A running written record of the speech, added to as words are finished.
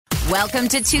Welcome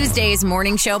to Tuesday's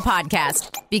Morning Show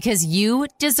podcast, because you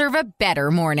deserve a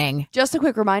better morning. Just a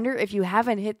quick reminder, if you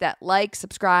haven't hit that like,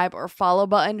 subscribe, or follow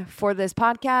button for this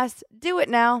podcast, do it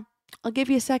now. I'll give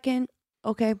you a second.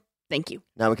 Okay. Thank you.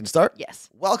 Now we can start? Yes.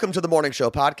 Welcome to the Morning Show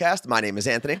podcast. My name is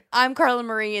Anthony. I'm Carla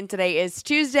Marie, and today is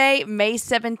Tuesday, May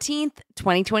 17th,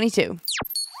 2022.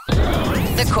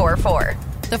 The Core Four.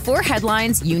 The four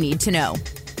headlines you need to know.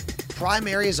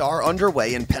 Primaries are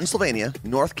underway in Pennsylvania,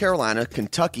 North Carolina,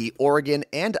 Kentucky, Oregon,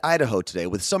 and Idaho today,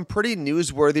 with some pretty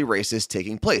newsworthy races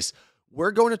taking place.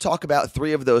 We're going to talk about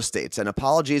three of those states, and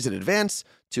apologies in advance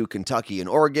to Kentucky and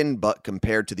Oregon, but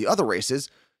compared to the other races,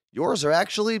 yours are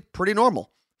actually pretty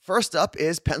normal. First up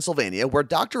is Pennsylvania, where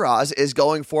Dr. Oz is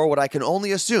going for what I can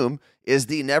only assume is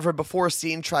the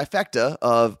never-before-seen trifecta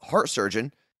of heart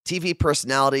surgeon, TV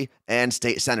personality, and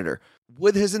state senator.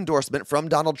 With his endorsement from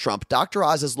Donald Trump, Dr.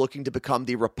 Oz is looking to become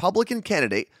the Republican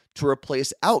candidate to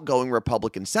replace outgoing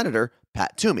Republican Senator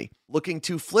Pat Toomey. Looking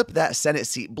to flip that Senate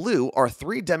seat blue are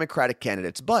three Democratic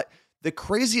candidates, but the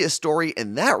craziest story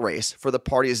in that race for the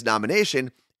party's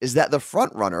nomination is that the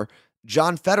frontrunner,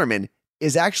 John Fetterman,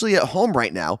 is actually at home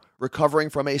right now, recovering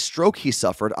from a stroke he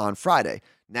suffered on Friday.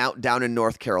 Now, down in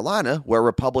North Carolina, where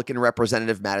Republican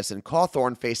Representative Madison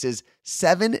Cawthorn faces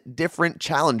 7 different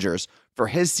challengers for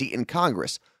his seat in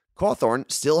Congress. Cawthorn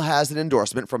still has an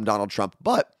endorsement from Donald Trump,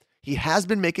 but he has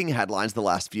been making headlines the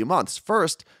last few months.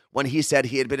 First, when he said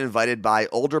he had been invited by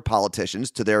older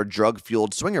politicians to their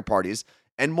drug-fueled swinger parties,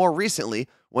 and more recently,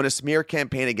 when a smear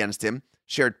campaign against him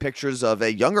shared pictures of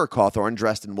a younger Cawthorn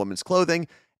dressed in women's clothing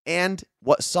and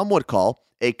what some would call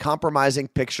a compromising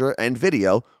picture and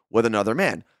video with another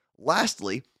man.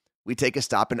 Lastly, we take a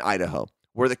stop in Idaho,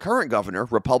 where the current governor,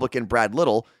 Republican Brad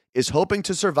Little, is hoping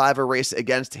to survive a race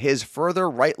against his further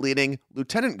right-leaning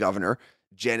lieutenant governor,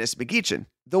 Janice McGeachin.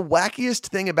 The wackiest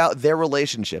thing about their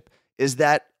relationship is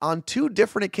that on 2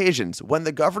 different occasions, when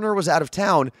the governor was out of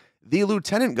town, the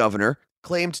lieutenant governor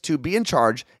claimed to be in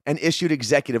charge and issued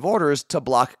executive orders to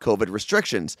block COVID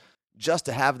restrictions, just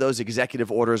to have those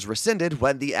executive orders rescinded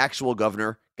when the actual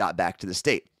governor got back to the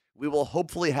state. We will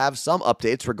hopefully have some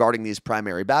updates regarding these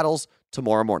primary battles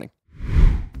tomorrow morning.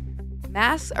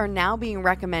 Masks are now being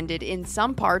recommended in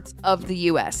some parts of the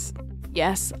U.S.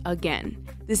 Yes, again.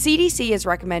 The CDC is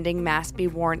recommending masks be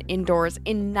worn indoors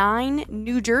in 9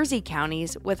 New Jersey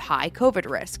counties with high COVID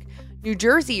risk. New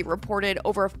Jersey reported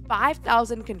over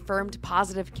 5,000 confirmed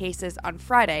positive cases on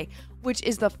Friday, which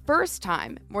is the first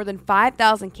time more than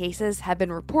 5,000 cases have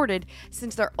been reported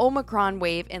since their Omicron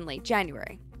wave in late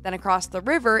January. Then across the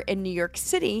river in New York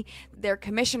City, their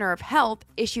commissioner of health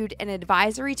issued an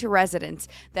advisory to residents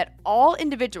that all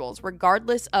individuals,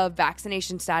 regardless of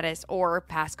vaccination status or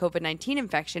past COVID-19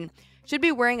 infection, should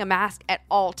be wearing a mask at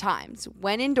all times,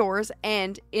 when indoors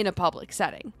and in a public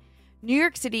setting. New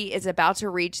York City is about to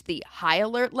reach the high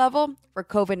alert level for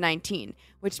COVID-19,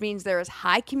 which means there is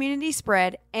high community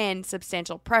spread and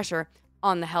substantial pressure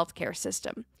on the healthcare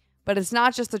system. But it's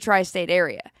not just the tri-state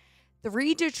area.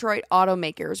 3 Detroit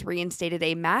automakers reinstated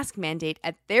a mask mandate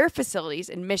at their facilities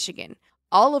in Michigan,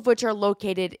 all of which are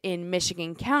located in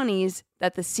Michigan counties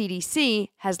that the CDC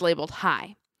has labeled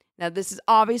high. Now, this is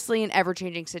obviously an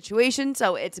ever-changing situation,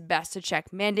 so it's best to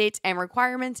check mandates and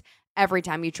requirements every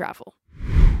time you travel.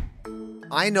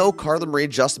 I know Carla Marie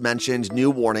just mentioned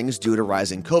new warnings due to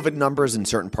rising COVID numbers in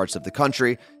certain parts of the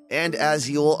country, and as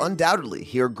you'll undoubtedly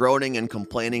hear groaning and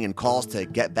complaining and calls to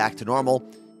get back to normal,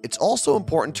 it's also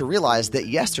important to realize that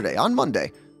yesterday, on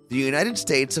Monday, the United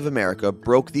States of America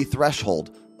broke the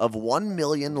threshold of 1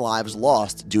 million lives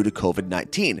lost due to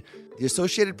COVID-19. The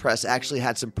Associated Press actually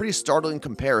had some pretty startling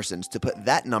comparisons to put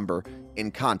that number in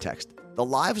context. The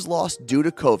lives lost due to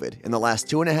COVID in the last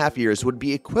 2.5 years would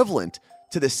be equivalent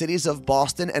to the cities of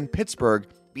Boston and Pittsburgh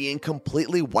being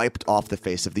completely wiped off the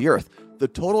face of the earth. The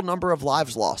total number of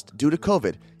lives lost due to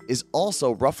COVID is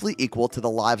also roughly equal to the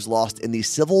lives lost in the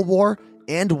Civil War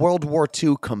and World War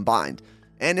II combined.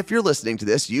 And if you're listening to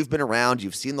this, you've been around,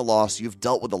 you've seen the loss, you've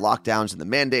dealt with the lockdowns and the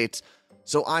mandates,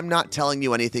 so I'm not telling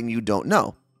you anything you don't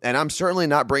know. And I'm certainly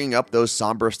not bringing up those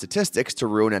somber statistics to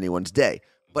ruin anyone's day.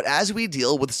 But as we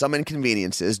deal with some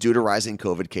inconveniences due to rising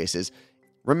COVID cases,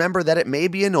 remember that it may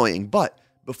be annoying, but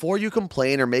before you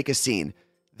complain or make a scene,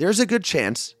 there's a good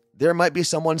chance there might be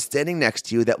someone standing next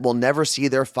to you that will never see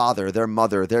their father, their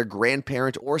mother, their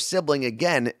grandparent, or sibling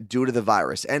again due to the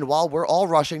virus. And while we're all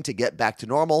rushing to get back to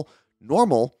normal,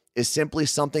 normal is simply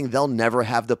something they'll never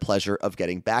have the pleasure of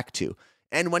getting back to.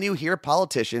 And when you hear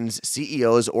politicians,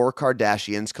 CEOs, or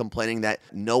Kardashians complaining that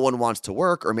no one wants to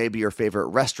work, or maybe your favorite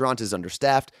restaurant is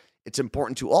understaffed, it's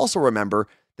important to also remember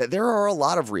that there are a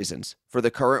lot of reasons for the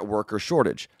current worker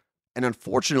shortage. And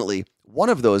unfortunately, One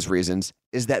of those reasons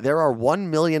is that there are 1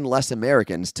 million less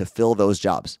Americans to fill those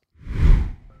jobs.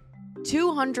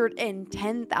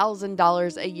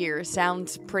 $210,000 a year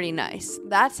sounds pretty nice.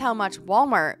 That's how much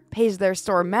Walmart pays their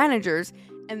store managers,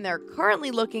 and they're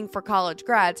currently looking for college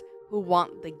grads who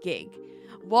want the gig.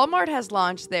 Walmart has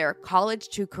launched their College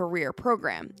to Career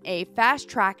program, a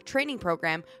fast-track training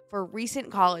program for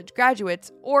recent college graduates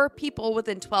or people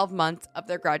within 12 months of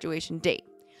their graduation date.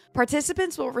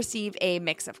 Participants will receive a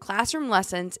mix of classroom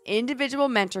lessons, individual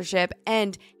mentorship,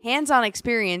 and hands-on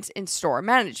experience in store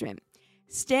management.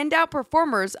 Standout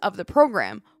performers of the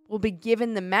program will be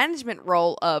given the management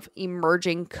role of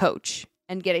emerging coach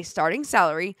and get a starting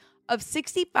salary of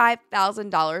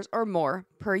 $65,000 or more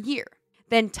per year.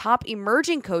 Then top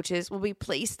emerging coaches will be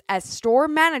placed as store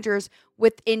managers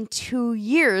within 2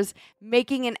 years,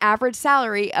 making an average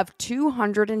salary of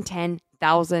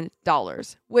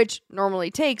 $210,000, which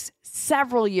normally takes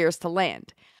several years to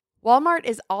land. Walmart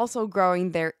is also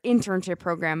growing their internship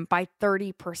program by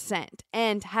 30%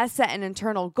 and has set an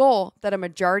internal goal that a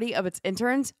majority of its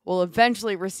interns will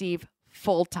eventually receive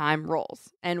full-time roles.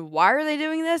 And why are they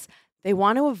doing this? They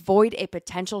want to avoid a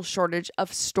potential shortage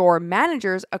of store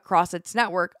managers across its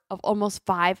network of almost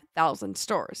 5,000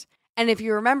 stores. And if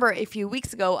you remember, a few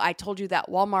weeks ago, I told you that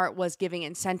Walmart was giving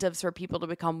incentives for people to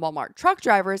become Walmart truck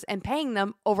drivers and paying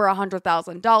them over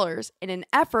 $100,000 in an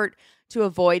effort to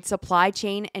avoid supply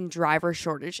chain and driver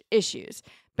shortage issues.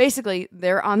 Basically,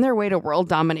 they're on their way to world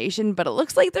domination, but it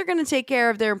looks like they're going to take care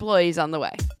of their employees on the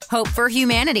way. Hope for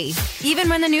humanity. Even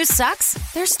when the news sucks,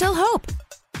 there's still hope.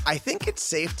 I think it's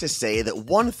safe to say that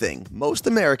one thing most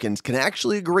Americans can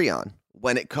actually agree on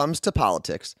when it comes to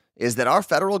politics is that our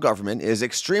federal government is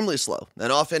extremely slow,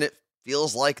 and often it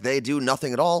feels like they do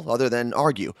nothing at all other than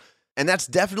argue. And that's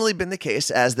definitely been the case,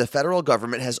 as the federal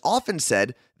government has often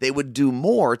said they would do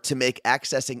more to make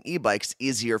accessing e-bikes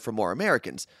easier for more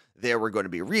Americans. There were going to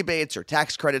be rebates or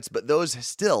tax credits, but those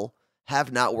still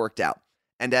have not worked out.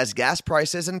 And as gas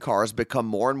prices and cars become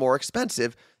more and more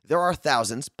expensive, there are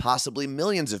thousands, possibly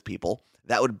millions of people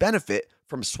that would benefit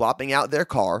from swapping out their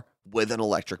car with an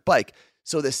electric bike.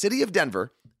 So the city of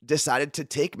Denver decided to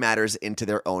take matters into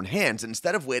their own hands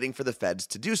instead of waiting for the feds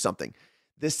to do something.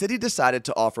 The city decided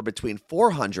to offer between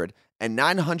 $400 and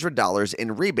 $900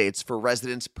 in rebates for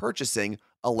residents purchasing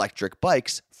electric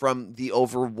bikes from the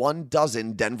over 1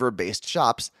 dozen Denver-based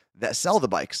shops that sell the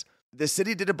bikes. The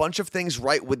city did a bunch of things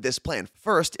right with this plan.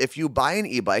 First, if you buy an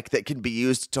e-bike that can be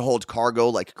used to hold cargo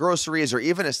like groceries or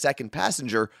even a second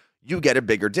passenger, you get a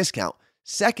bigger discount.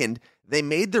 Second, they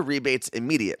made the rebates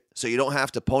immediate, so you don't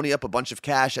have to pony up a bunch of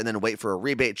cash and then wait for a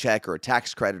rebate check or a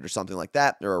tax credit or something like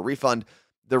that, or a refund.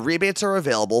 The rebates are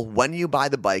available when you buy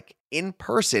the bike in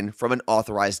person from an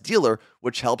authorized dealer,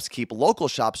 which helps keep local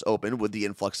shops open with the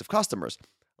influx of customers.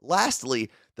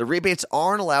 Lastly, the rebates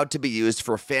aren't allowed to be used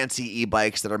for fancy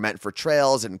e-bikes that are meant for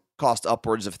trails and cost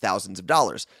upwards of thousands of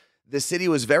dollars. The city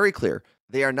was very clear.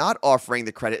 They are not offering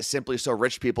the credit simply so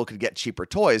rich people could get cheaper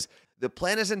toys. The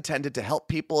plan is intended to help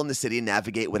people in the city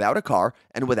navigate without a car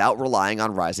and without relying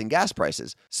on rising gas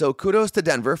prices. So kudos to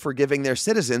Denver for giving their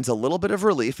citizens a little bit of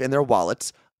relief in their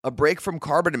wallets, a break from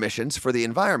carbon emissions for the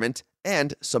environment,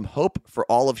 and some hope for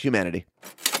all of humanity.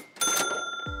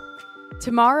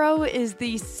 Tomorrow is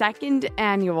the second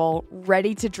annual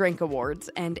Ready to Drink Awards,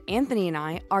 and Anthony and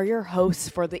I are your hosts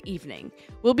for the evening.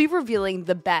 We'll be revealing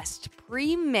the best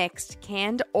pre-mixed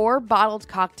canned or bottled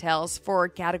cocktails for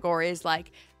categories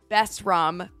like Best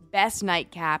Rum, Best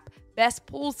Nightcap, Best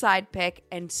Poolside Pick,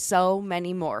 and so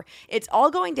many more. It's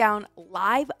all going down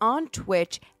live on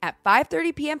Twitch at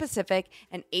 5:30 p.m. Pacific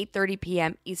and 8:30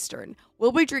 p.m. Eastern.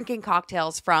 We'll be drinking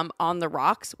cocktails from On the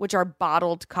Rocks, which are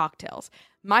bottled cocktails.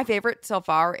 My favorite so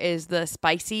far is the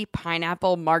spicy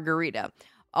pineapple margarita.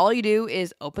 All you do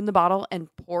is open the bottle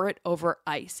and pour it over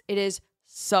ice. It is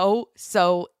so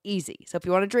easy. So if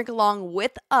you want to drink along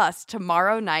with us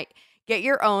tomorrow night, get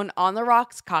your own On the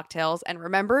Rocks cocktails, and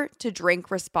remember to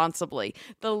drink responsibly.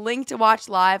 The link to watch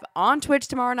live on Twitch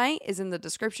tomorrow night is in the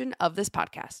description of this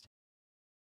podcast.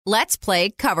 Let's play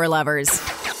Cover Lovers.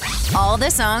 All the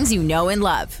songs you know and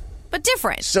love, but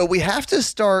different. So we have to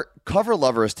start Cover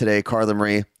Lovers today, Carla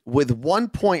Marie, with 1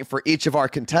 point for each of our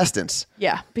contestants.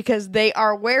 Yeah, because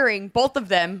both of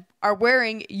them are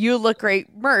wearing You Look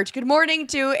Great merch. Good morning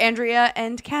to Andrea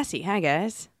and Cassie. Hi,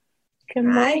 guys. Good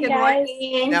morning, guys.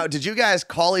 Now, did you guys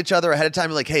call each other ahead of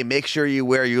time? Like, hey, make sure you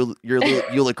wear your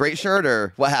You Look Great shirt,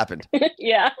 or what happened?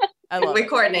 Yeah. We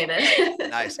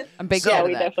coordinated. Nice. I'm big Yeah, fan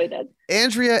we of that. definitely did.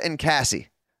 Andrea and Cassie,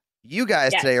 you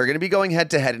guys Yes. today are going to be going head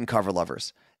to head in Cover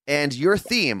Lovers. And your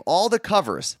theme, all the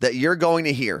covers that you're going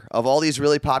to hear of all these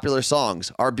really popular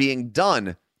songs, are being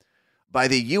done by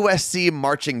the USC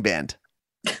Marching Band.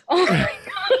 Oh my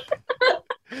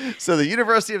So the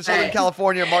University of Southern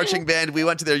California Marching Band, we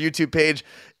went to their YouTube page.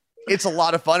 It's a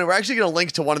lot of fun. We're actually going to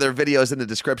link to one of their videos in the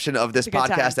description of this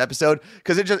podcast episode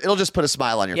because it'll just put a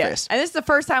smile on your face. And this is the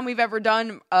first time we've ever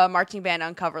done a marching band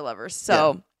on Cover Lovers.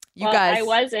 So you guys. I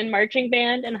was in marching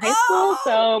band in high school,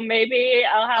 so maybe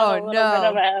I'll have a little bit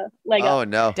of a leg up. Oh,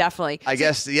 no. Definitely. I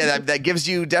guess, that gives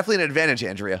you definitely an advantage,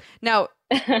 Andrea. Now,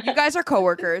 you guys are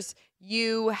coworkers.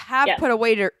 You have put a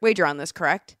wager on this,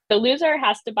 correct? The loser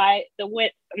has to buy the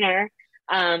winner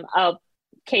a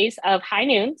case of High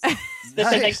Noons,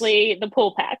 specifically the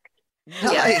pool pack.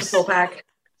 Nice. Yeah, the pool pack.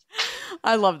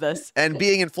 I love this. And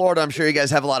being in Florida, I'm sure you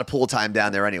guys have a lot of pool time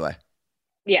down there anyway.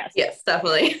 Yes. Yes,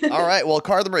 definitely. All right. Well,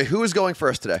 Carla Marie, who is going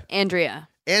first today? Andrea,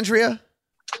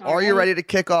 are you ready to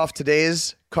kick off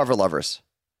today's Cover Lovers?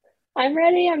 I'm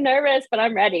ready. I'm nervous, but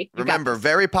I'm ready. Remember,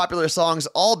 very popular songs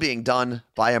all being done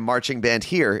by a marching band.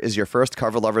 Here is your first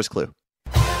Cover Lovers clue.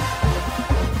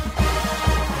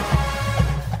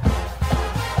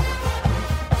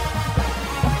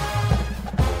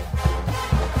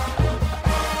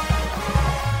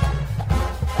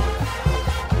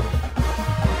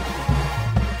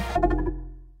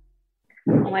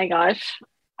 Oh my gosh.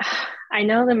 I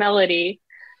know the melody.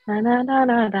 Da, da, da,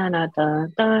 da, da, da,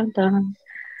 da, da.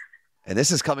 And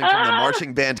this is coming from the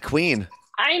marching band Queen.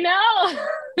 I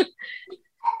know.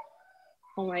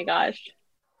 Oh my gosh.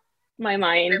 My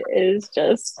mind is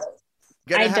just,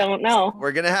 don't know.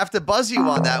 We're going to have to buzz you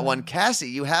on that one. Cassie,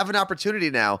 you have an opportunity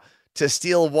now to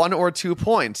steal 1 or 2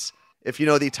 points if you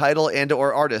know the title and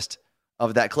or artist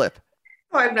of that clip.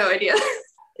 Oh, I have no idea.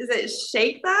 Is it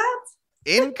Shake That?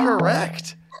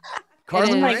 Incorrect.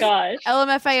 Carla Oh my Marie? gosh.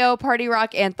 LMFAO Party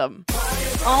Rock Anthem.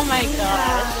 Oh my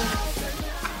gosh.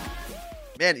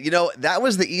 Man, that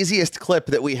was the easiest clip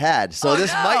that we had. So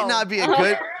this might not be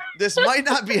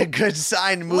a good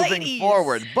sign moving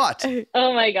forward. But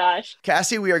Oh my gosh.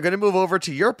 Cassie, we are going to move over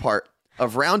to your part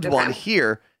of round 1.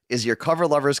 Here is your Cover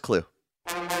Lovers clue.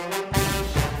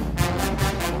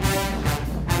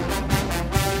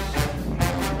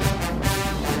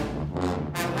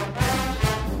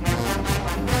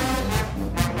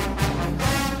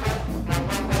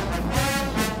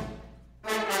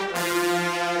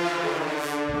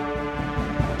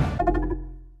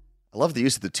 I love the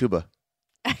use of the tuba.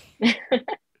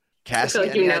 Cassie, I feel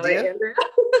like any you know idea? it, Andrea.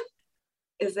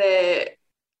 Is it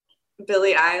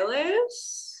Billie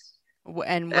Eilish?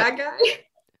 And That guy?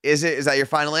 Is that your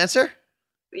final answer?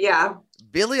 Yeah.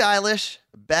 Billie Eilish,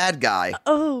 Bad Guy.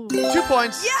 Oh. 2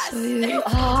 points. Yes.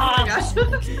 Oh my gosh.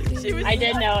 I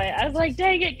did know it. I was like,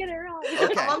 dang it, get it wrong.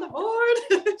 Okay. I'm on the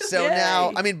board. So Yay.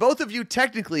 now, both of you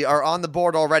technically are on the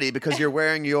board already because you're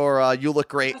wearing your You Look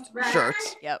Great That's right.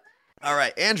 shirts. Yep. All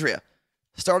right, Andrea,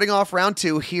 starting off round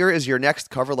 2, here is your next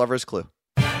Cover Lovers clue.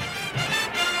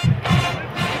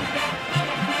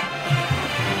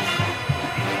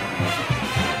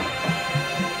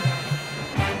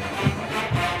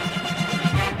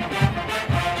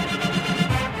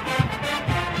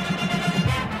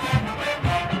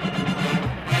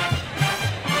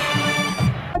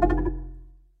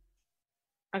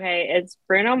 Okay, it's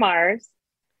Bruno Mars.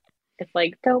 It's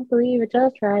like, don't believe it,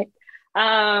 just right.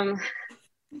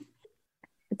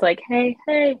 It's like, hey,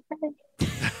 hey, hey.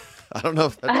 I don't know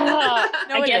if that's... I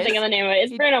it can't is. think of the name of it.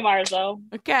 It's Bruno Mars, though.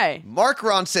 Okay. Mark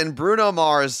Ronson, Bruno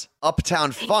Mars,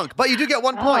 Uptown Funk. But you do get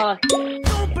 1 point.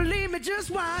 Don't believe me,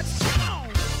 just watch.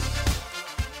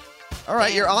 All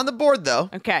right, you're on the board, though.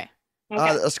 Okay.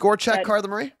 Okay. A score check, Good. Carla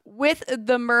Marie? With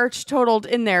the merch totaled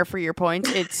in there for your points,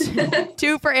 it's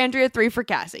 2 for Andrea, 3 for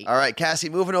Cassie. All right, Cassie,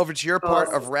 moving over to your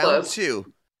part of round close. 2.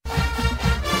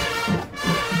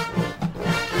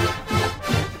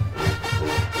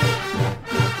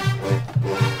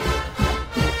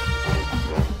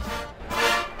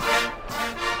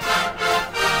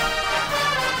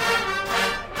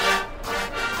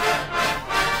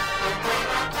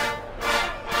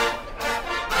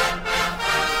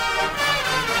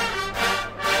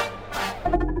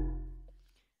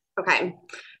 Okay.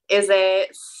 Is it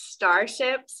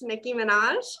Starships, Nicki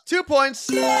Minaj? 2 points.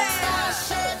 I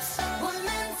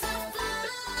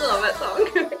love that song.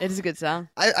 It is a good song.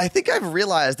 I think I've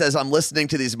realized as I'm listening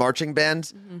to these marching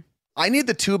bands, I need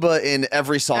the tuba in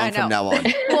every I song from now know. on.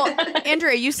 Well,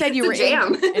 Andrea, you said you It's were a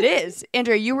jam. in. It is.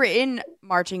 Andrea, you were in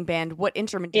marching band. What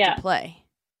instrument did Yeah. you play?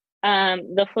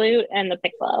 The flute and the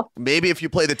piccolo. Maybe if you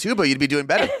play the tuba, you'd be doing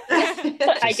better.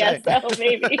 I guess so,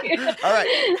 maybe. All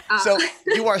right. So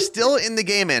you are still in the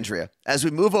game, Andrea, as we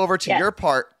move over to Yes. your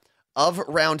part of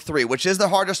round 3, which is the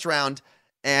hardest round.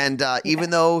 And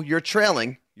even though you're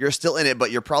trailing, you're still in it,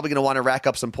 but you're probably going to want to rack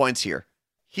up some points here.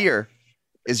 Here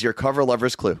is your cover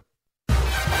lover's clue.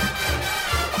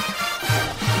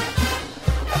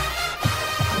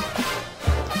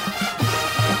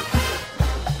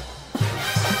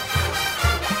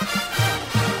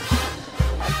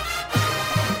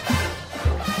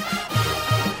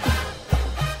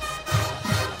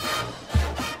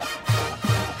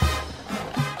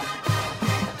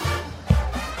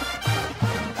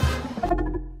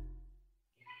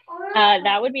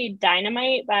 That would be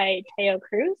Dynamite by Teo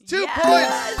Cruz. 2 points.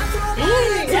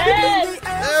 Yes!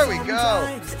 There we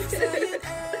go.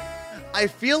 I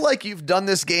feel like you've done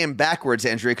this game backwards,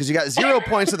 Andrea, because you got 0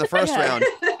 points in the first round,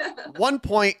 1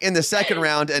 point in the second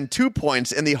round, and 2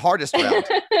 points in the hardest round.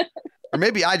 Or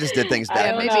maybe I just did things I bad.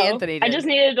 don't Maybe know. Anthony did. I just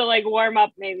needed to like warm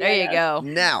up maybe. There you go.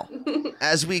 Now,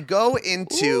 as we go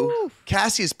into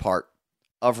Cassie's part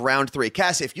of round 3.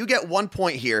 Cassie, if you get 1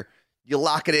 point here, you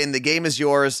lock it in. The game is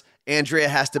yours. Andrea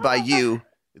has to buy you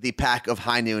the pack of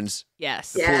High Noons,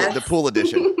 Yes. the pool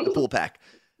edition, the pool pack.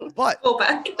 But Go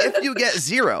back. if you get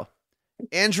 0,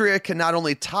 Andrea can not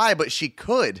only tie, but she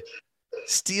could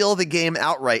steal the game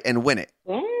outright and win it.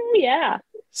 Yeah.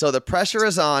 So the pressure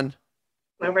is on.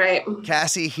 All right.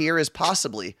 Cassie, here is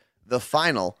possibly the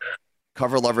final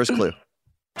cover lover's clue.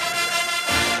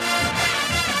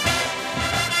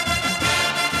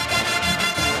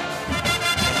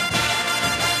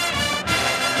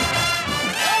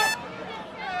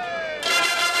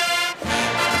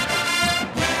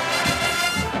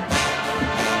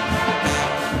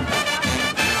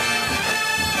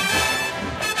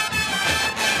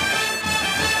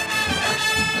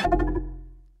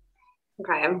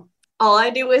 Okay. All I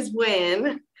do is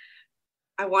win.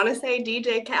 I want to say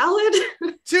DJ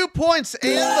Khaled. 2 points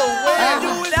and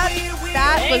the win.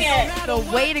 That Dang was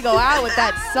the way to go out with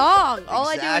that song. All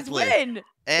I Exactly. do is win.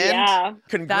 And Yeah.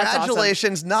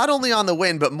 congratulations, not only on the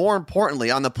win, but more importantly,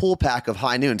 on the pool pack of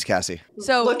High Noons, Cassie.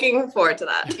 So Looking forward to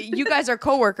that. you guys are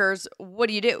coworkers. What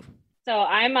do you do? So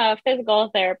I'm a physical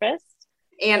therapist.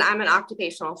 And I'm an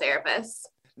occupational therapist.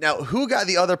 Now, who got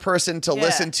the other person to Yeah.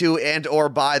 listen to and or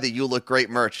buy the You Look Great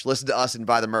merch? Listen to us and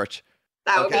buy the merch.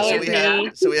 That would Okay, be so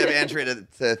Andrea. we have Andrea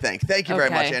to thank. Thank you very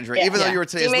Okay. much, Andrea. Yeah. Even though Yeah. you were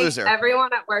She today's makes loser.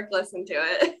 everyone at work listen to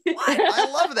it. I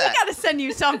love We that. got to send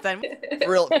you something.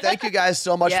 For real, thank you guys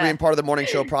so much for Yeah. being part of the morning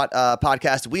show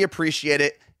podcast. We appreciate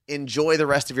it. Enjoy the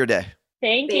rest of your day.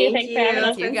 Thank you. Thanks for having us.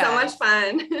 It's been You so guys. much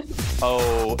fun.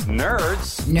 Oh,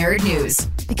 nerds. Nerd news.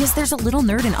 Because there's a little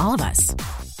nerd in all of us.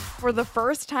 For the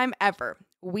first time ever,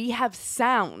 we have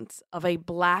sounds of a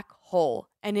black hole,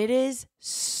 and it is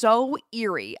so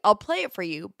eerie. I'll play it for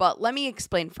you, but let me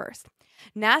explain first.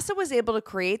 NASA was able to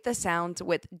create the sounds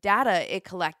with data it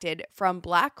collected from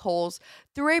black holes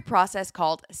through a process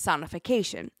called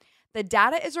sonification. The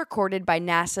data is recorded by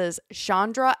NASA's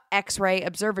Chandra X-ray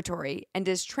Observatory and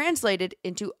is translated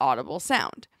into audible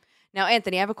sound. Now,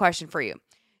 Anthony, I have a question for you.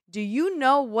 Do you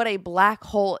know what a black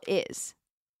hole is?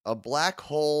 A black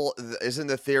hole isn't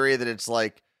the theory that it's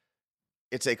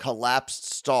a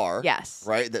collapsed star, Yes.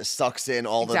 right? That sucks in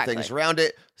all Exactly. the things around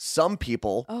it. Some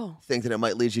people Oh. think that it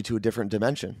might lead you to a different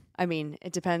dimension. I mean,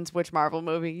 it depends which Marvel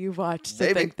movie you watch to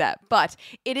Maybe. think that. But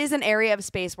it is an area of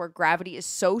space where gravity is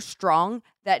so strong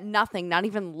that nothing, not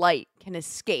even light, can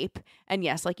escape. And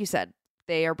yes, like you said,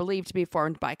 they are believed to be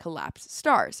formed by collapsed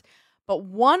stars. But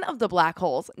one of the black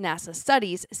holes NASA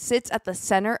studies sits at the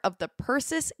center of the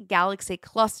Perseus Galaxy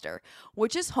Cluster,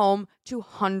 which is home to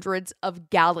hundreds of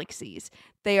galaxies.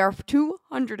 They are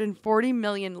 240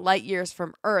 million light years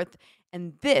from Earth,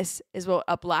 and this is what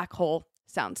a black hole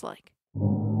sounds like.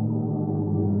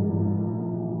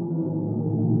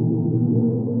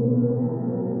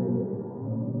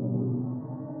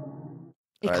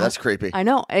 It All right, kind- that's creepy. I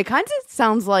know. It kind of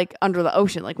sounds like under the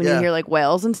ocean, like when you Yeah. hear like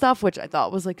whales and stuff, which I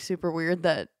thought was like super weird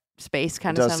that space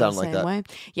kind It of does sounds sound the like same that. way.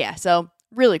 Yeah, so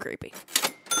really creepy.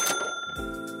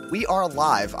 We are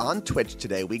live on Twitch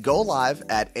today. We go live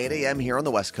at 8 a.m. here on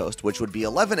the West Coast, which would be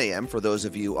 11 a.m. for those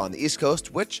of you on the East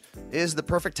Coast, which is the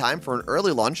perfect time for an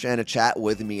early lunch and a chat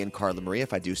with me and Carla Marie,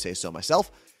 if I do say so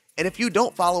myself. And if you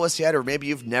don't follow us yet, or maybe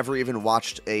you've never even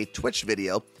watched a Twitch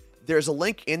video, there's a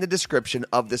link in the description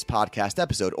of this podcast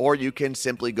episode, or you can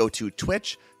simply go to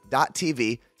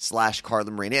twitch.tv/Carla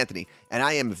Marie and Anthony. And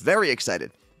I am very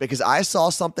excited because I saw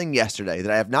something yesterday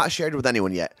that I have not shared with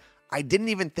anyone yet. I didn't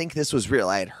even think this was real.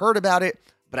 I had heard about it,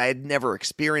 but I had never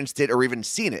experienced it or even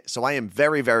seen it. So I am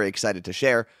very, very excited to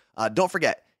share. Don't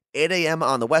forget, 8 a.m.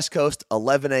 on the West Coast,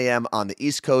 11 a.m. on the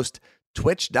East Coast,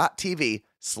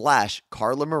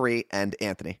 twitch.tv/Carla Marie and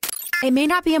Anthony. It may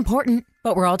not be important,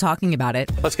 but we're all talking about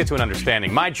it. Let's get to an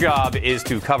understanding. My job is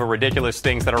to cover ridiculous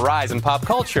things that arise in pop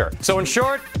culture. So in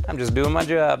short, I'm just doing my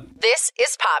job. This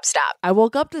is Pop Stop. I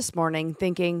woke up this morning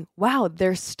thinking, wow,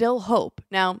 there's still hope.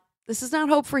 Now, this is not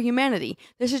hope for humanity.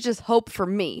 This is just hope for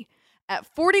me. At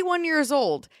 41 years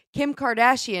old, Kim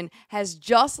Kardashian has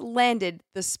just landed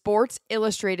the Sports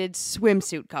Illustrated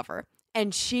swimsuit cover.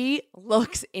 And she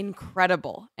looks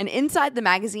incredible. And inside the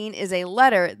magazine is a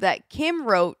letter that Kim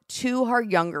wrote to her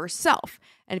younger self.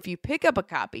 And if you pick up a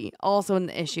copy, also in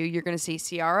the issue, you're going to see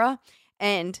Ciara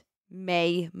and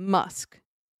May Musk,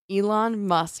 Elon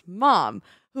Musk's mom,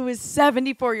 who is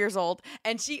 74 years old.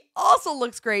 And she also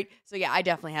looks great. So yeah, I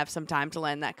definitely have some time to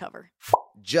land that cover.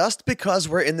 Just because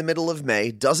we're in the middle of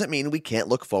May doesn't mean we can't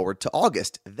look forward to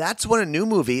August. That's when a new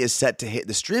movie is set to hit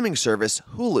the streaming service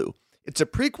Hulu. It's a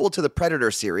prequel to the Predator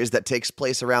series that takes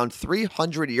place around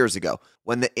 300 years ago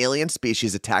when the alien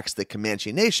species attacks the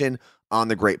Comanche Nation on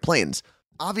the Great Plains.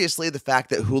 Obviously, the fact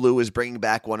that Hulu is bringing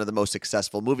back one of the most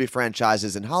successful movie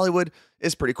franchises in Hollywood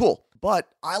is pretty cool. But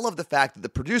I love the fact that the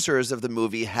producers of the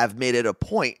movie have made it a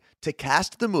point to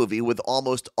cast the movie with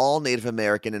almost all Native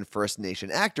American and First Nation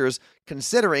actors,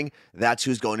 considering that's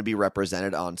who's going to be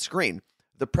represented on screen.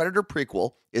 The Predator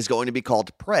prequel is going to be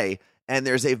called Prey, and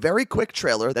there's a very quick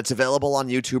trailer that's available on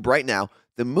YouTube right now.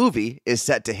 The movie is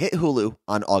set to hit Hulu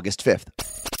on August 5th.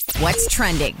 What's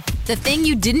trending? The thing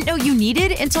you didn't know you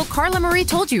needed until Carla Marie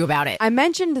told you about it. I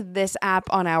mentioned this app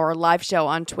on our live show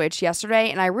on Twitch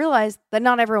yesterday, and I realized that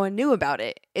not everyone knew about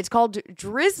it. It's called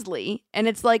Drizzly, and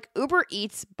it's like Uber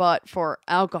Eats, but for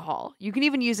alcohol. You can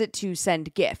even use it to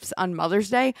send gifts. On Mother's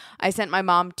Day, I sent my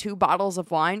mom 2 bottles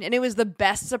of wine, and it was the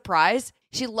best surprise.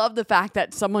 She loved the fact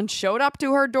that someone showed up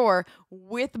to her door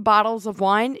with bottles of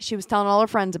wine. She was telling all her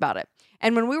friends about it.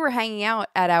 And when we were hanging out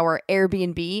at our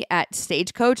Airbnb at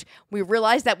Stagecoach, we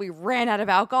realized that we ran out of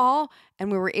alcohol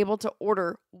and we were able to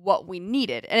order what we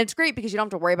needed. And it's great because you don't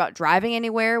have to worry about driving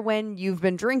anywhere when you've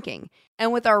been drinking.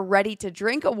 And with our Ready to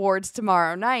Drink awards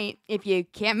tomorrow night, if you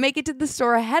can't make it to the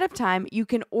store ahead of time, you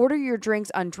can order your drinks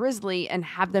on Drizzly and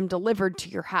have them delivered to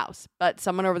your house. But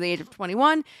someone over the age of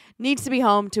 21 needs to be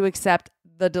home to accept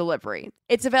the delivery.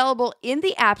 It's available in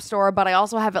the App Store, but I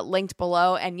also have it linked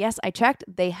below. And yes, I checked.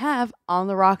 They have On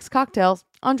the Rocks cocktails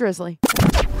on Drizzly.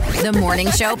 The Morning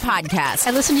Show Podcast.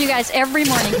 I listen to you guys every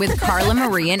morning with Carla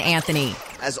Marie and Anthony.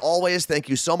 As always, thank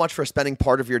you so much for spending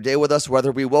part of your day with us,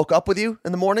 whether we woke up with you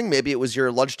in the morning, maybe it was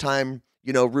your lunchtime,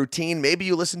 routine. Maybe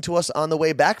you listened to us on the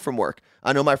way back from work.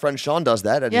 I know my friend Sean does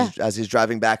that as he's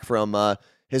driving back from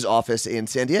his office in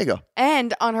San Diego.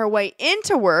 And on her way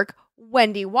into work,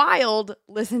 Wendy Wild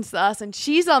listens to us, and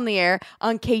she's on the air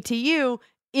on KTU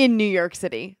in New York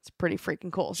City. It's pretty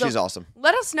freaking cool. So she's awesome.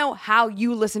 Let us know how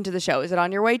you listen to the show. Is it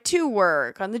on your way to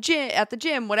work, on the gym, at the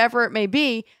gym, whatever it may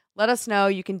be? Let us know.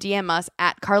 You can DM us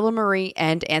at Carla Marie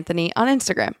and Anthony on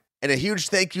Instagram. And a huge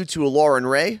thank you to Lauren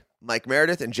Ray, Mike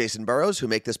Meredith, and Jason Burrows, who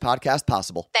make this podcast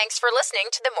possible. Thanks for listening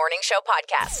to the Morning Show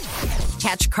Podcast.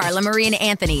 Catch Carla Marie and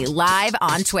Anthony live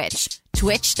on Twitch.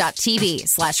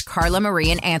 Twitch.tv/Carla Marie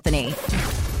and Anthony.